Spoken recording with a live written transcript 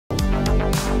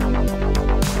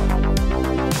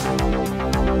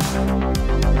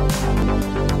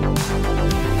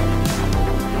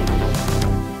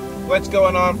What's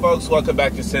going on, folks? Welcome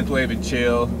back to Synthwave and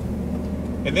Chill.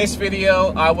 In this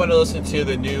video, I want to listen to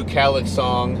the new Kalax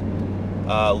song,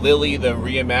 Lili, the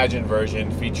Reenvisioned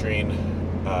version featuring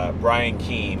Bryan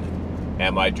Kean,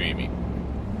 Am I Dreaming?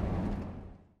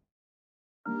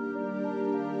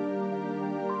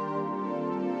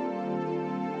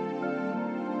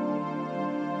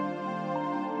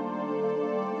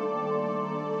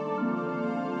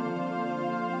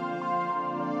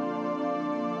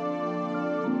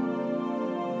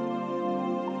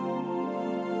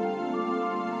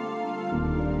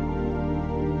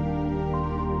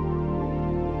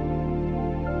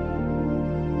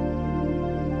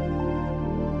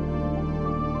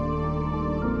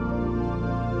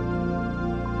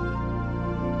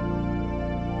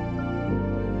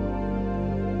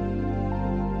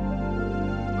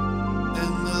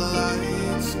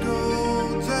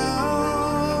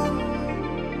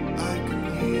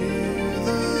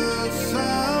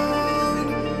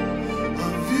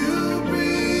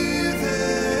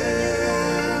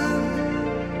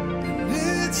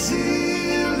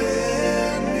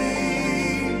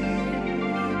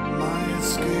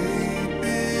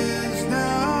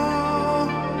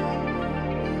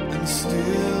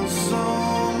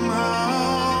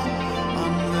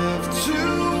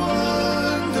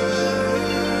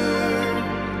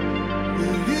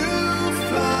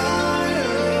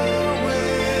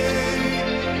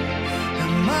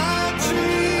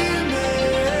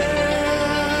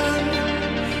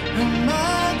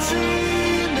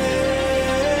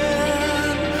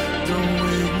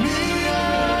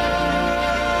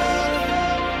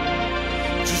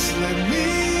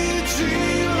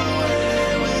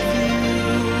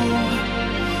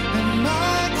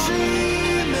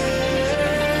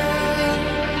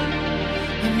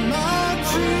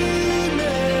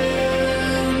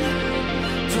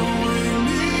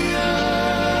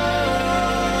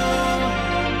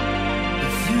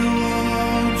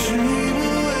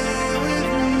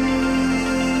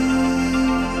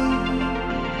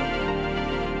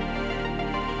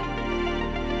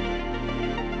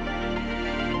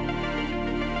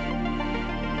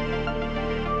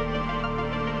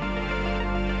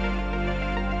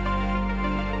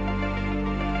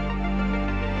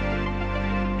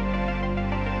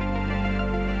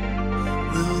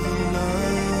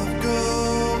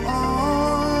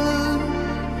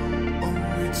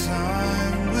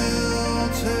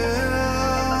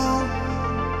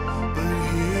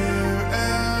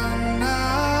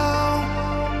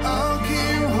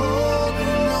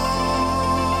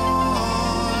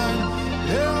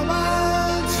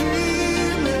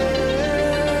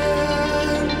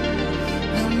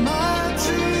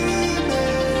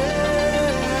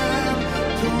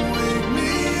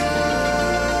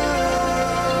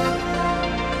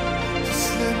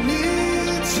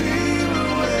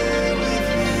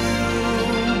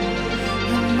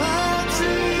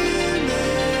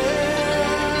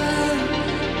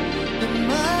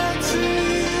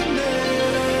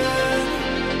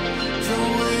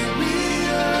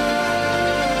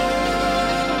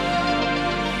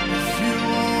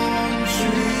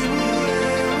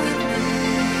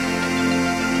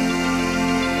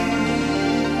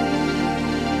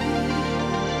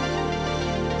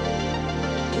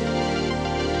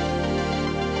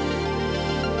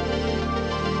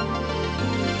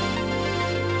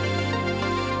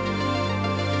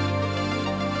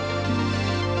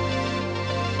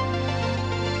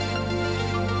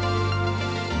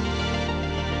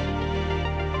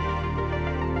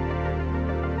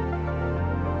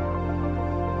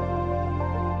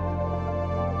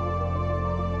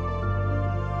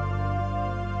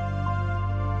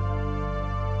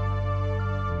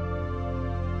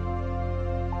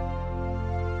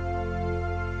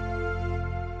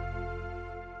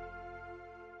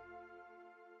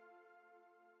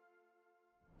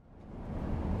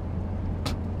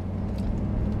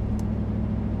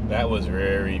 That was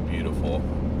very beautiful.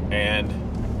 And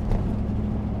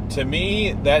to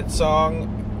me, that song,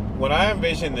 when I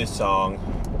envisioned this song,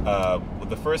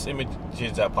 the first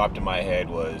images that popped in my head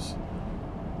was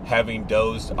having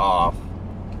dozed off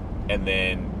and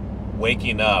then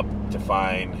waking up to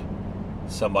find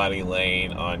somebody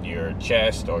laying on your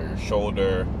chest or your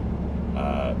shoulder,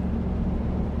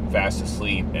 fast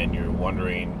asleep, and you're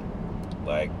wondering,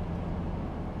 like,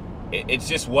 it's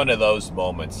just one of those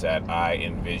moments that I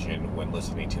envision when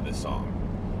listening to this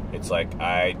song. It's like,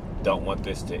 I don't want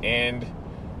this to end.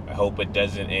 I hope it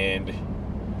doesn't end.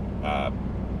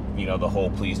 The whole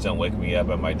please don't wake me up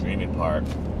at my dreaming part.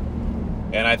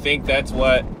 And I think that's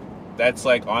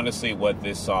like honestly what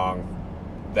this song,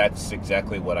 that's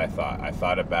exactly what I thought. I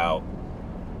thought about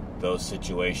those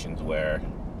situations where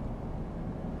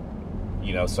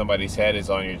you know, somebody's head is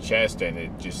on your chest, and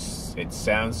it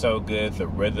sounds so good. The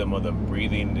rhythm of the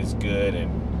breathing is good,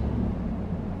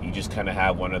 and you just kind of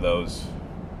have one of those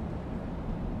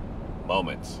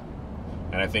moments.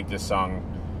 And I think this song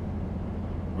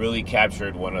really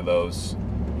captured one of those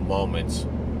moments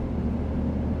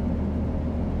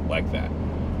like that.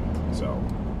 So,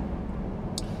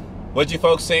 what'd you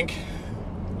folks think?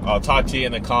 I'll talk to you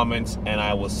in the comments, and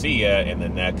I will see you in the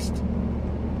next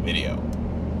video.